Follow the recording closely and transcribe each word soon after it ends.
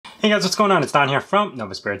Hey guys, what's going on? It's Don here from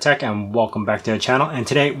Novaspirit Tech and welcome back to the channel. And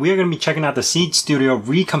today we are going to be checking out the Seeed Studio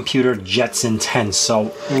reComputer Jetson 10.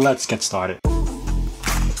 So let's get started.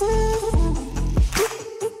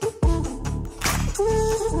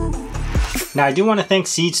 Now I do want to thank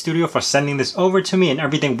Seeed Studio for sending this over to me, and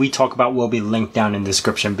everything we talk about will be linked down in the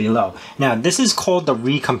description below. Now this is called the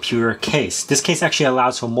reComputer case. This case actually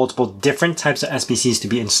allows for multiple different types of SBCs to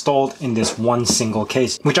be installed in this one single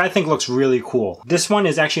case, which I think looks really cool. This one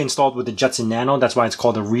is actually installed with the Jetson Nano, that's why it's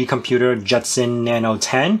called the reComputer Jetson Nano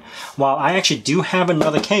 10. While I actually do have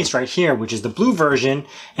another case right here, which is the blue version,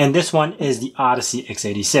 and this one is the Odyssey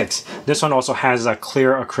X86. This one also has a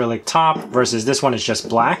clear acrylic top versus this one is just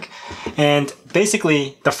black. And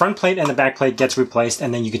basically, the front plate and the back plate gets replaced,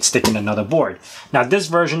 and then you could stick in another board. Now, this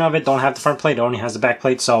version of it don't have the front plate, it only has the back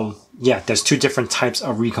plate, so yeah, there's two different types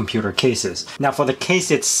of reComputer cases. Now, for the case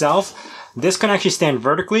itself, this can actually stand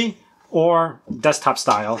vertically or desktop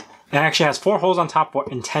style. It actually has 4 holes on top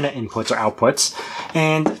for antenna inputs or outputs,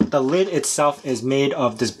 and the lid itself is made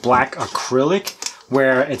of this black acrylic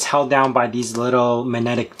where it's held down by these little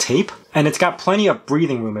magnetic tape. And it's got plenty of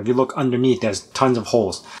breathing room. If you look underneath, there's tons of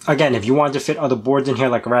holes. Again, if you wanted to fit other boards in here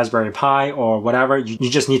like a Raspberry Pi or whatever, you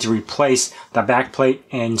just need to replace the back plate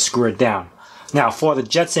and screw it down. Now for the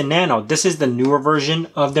Jetson Nano, this is the newer version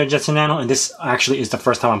of their Jetson Nano, and this actually is the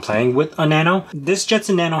first time I'm playing with a Nano. This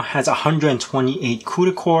Jetson Nano has 128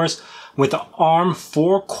 CUDA cores with an ARM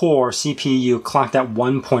 4-core CPU clocked at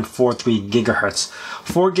 1.43 gigahertz,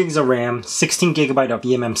 4 gigs of RAM, 16 gigabyte of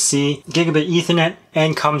eMMC, gigabit Ethernet,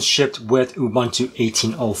 and comes shipped with Ubuntu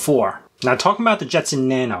 18.04. Now talking about the Jetson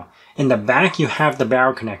Nano, in the back you have the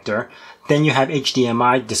barrel connector, then you have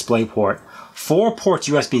HDMI DisplayPort, 4 ports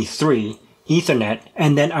USB 3, Ethernet,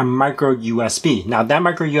 and then a micro USB. Now that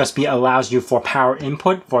micro USB allows you for power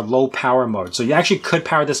input for low power mode. So you actually could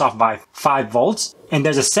power this off by 5 volts. And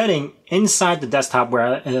there's a setting inside the desktop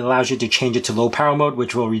where it allows you to change it to low power mode,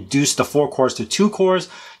 which will reduce the 4 cores to 2 cores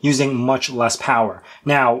using much less power.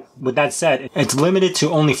 Now, with that said, it's limited to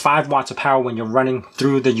only 5 watts of power when you're running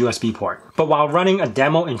through the USB port. But while running a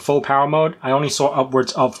demo in full power mode, I only saw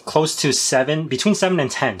upwards of close to between 7 and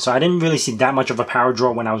 10. So I didn't really see that much of a power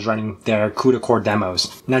draw when I was running their CUDA core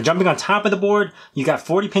demos. Now, jumping on top of the board, you got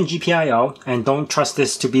 40-pin GPIO, and don't trust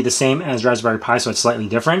this to be the same as Raspberry Pi, so it's slightly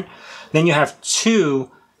different. Then you have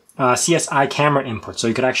 2 CSI camera inputs, so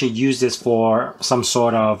you could actually use this for some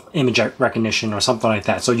sort of image recognition or something like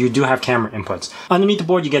that. So you do have camera inputs. Underneath the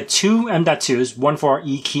board, you get 2 M.2s, one for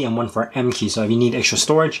E key and one for M key. So if you need extra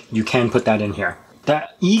storage, you can put that in here. The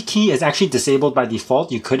E key is actually disabled by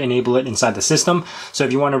default. You could enable it inside the system. So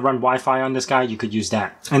if you want to run Wi-Fi on this guy, you could use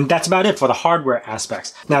that. And that's about it for the hardware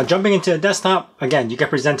aspects. Now jumping into the desktop, again, you get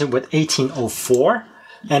presented with 18.04.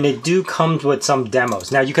 And it do comes with some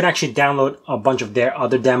demos. Now you can actually download a bunch of their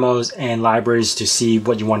other demos and libraries to see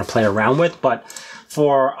what you want to play around with. But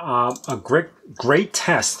for a great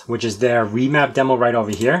test, which is their Remap Demo right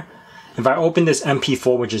over here, if I open this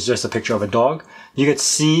MP4, which is just a picture of a dog, you could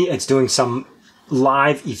see it's doing some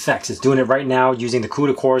live effects. It's doing it right now using the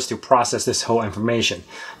CUDA cores to process this whole information.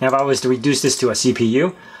 Now if I was to reduce this to a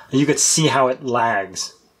CPU, you could see how it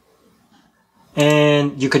lags.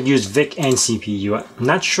 And you could use VIC and CPU. I'm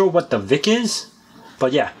not sure what the VIC is,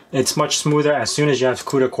 but yeah, it's much smoother. As soon as you have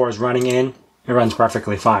CUDA cores running in, it runs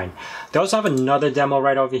perfectly fine. They also have another demo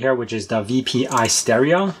right over here, which is the VPI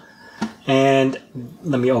stereo. And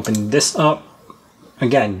let me open this up.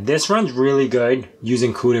 Again, this runs really good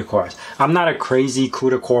using CUDA cores. I'm not a crazy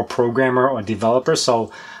CUDA core programmer or developer, so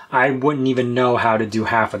I wouldn't even know how to do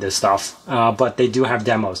half of this stuff, but they do have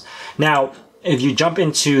demos. Now, if you jump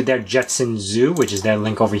into their Jetson Zoo, which is their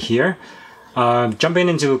link over here, jumping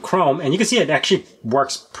into Chrome, and you can see it actually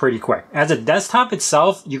works pretty quick. As a desktop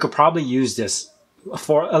itself, you could probably use this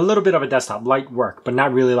for a little bit of a desktop, light work, but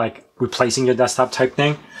not really like replacing your desktop type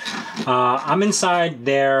thing. I'm inside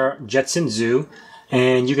their Jetson Zoo,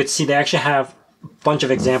 and you could see they actually have a bunch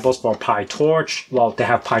of examples for PyTorch. Well, they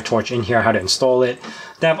have PyTorch in here, how to install it.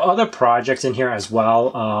 They have other projects in here as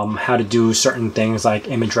well, how to do certain things like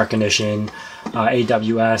image recognition,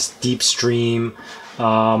 AWS, Deep Stream.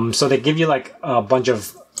 So they give you like a bunch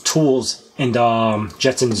of tools in the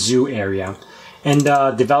Jetson Zoo area. In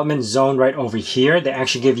the development zone right over here, they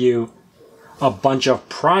actually give you a bunch of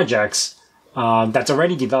projects that's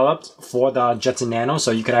already developed for the Jetson Nano.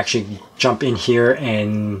 So you could actually jump in here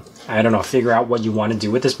and, I don't know, figure out what you want to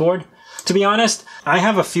do with this board. To be honest, I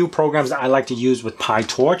have a few programs that I like to use with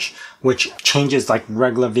PyTorch, which changes like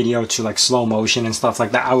regular video to like slow motion and stuff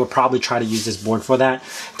like that. I would probably try to use this board for that.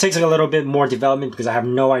 It takes like a little bit more development because I have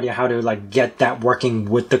no idea how to like get that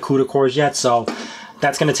working with the CUDA cores yet. So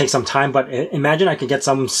that's going to take some time, but imagine I could get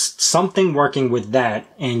something working with that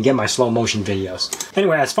and get my slow motion videos.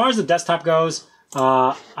 Anyway, as far as the desktop goes,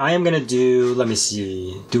 I am going to do, let me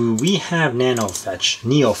see, do we have Neo Fetch?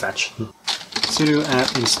 Sudo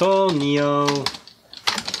apt install Neo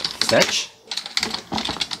Fetch.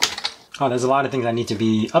 Oh, there's a lot of things that need to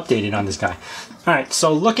be updated on this guy. All right,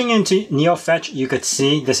 so looking into Neo Fetch, you could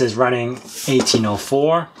see this is running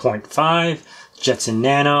 1804.5, Jetson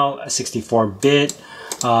Nano, 64-bit.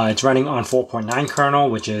 It's running on 4.9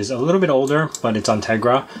 kernel, which is a little bit older, but it's on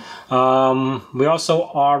Tegra. We also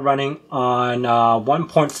are running on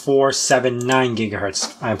 1.479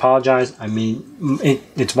 gigahertz. I apologize. I mean,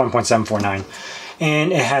 it's 1.749.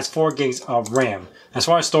 And it has 4 gigs of RAM. As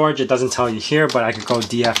far as storage, it doesn't tell you here, but I could go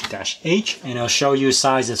df-h and it'll show you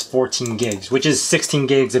size is 14 gigs, which is 16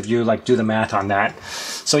 gigs if you like do the math on that.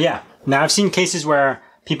 So yeah, now I've seen cases where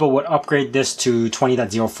people would upgrade this to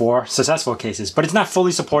 20.04, successful cases, but it's not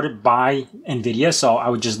fully supported by NVIDIA, so I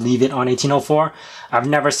would just leave it on 1804. I've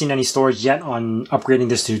never seen any storage yet on upgrading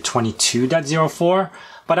this to 22.04,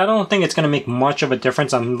 but I don't think it's going to make much of a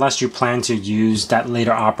difference unless you plan to use that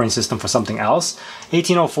later operating system for something else.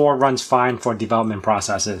 1804 runs fine for development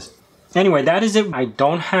processes. Anyway, that is it. I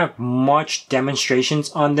don't have much demonstrations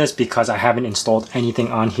on this because I haven't installed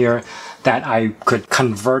anything on here that I could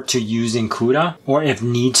convert to using CUDA, or if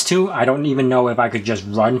needs to. I don't even know if I could just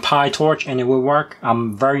run PyTorch and it would work.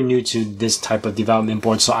 I'm very new to this type of development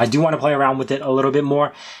board, so I do want to play around with it a little bit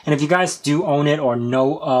more. And if you guys do own it or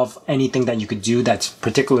know of anything that you could do that's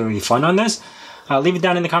particularly fun on this, leave it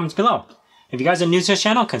down in the comments below. If you guys are new to this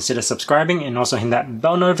channel, consider subscribing and also hit that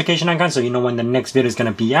bell notification icon so you know when the next video is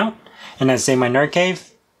going to be out. And as I say in my nerd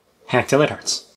cave, hack till it hurts.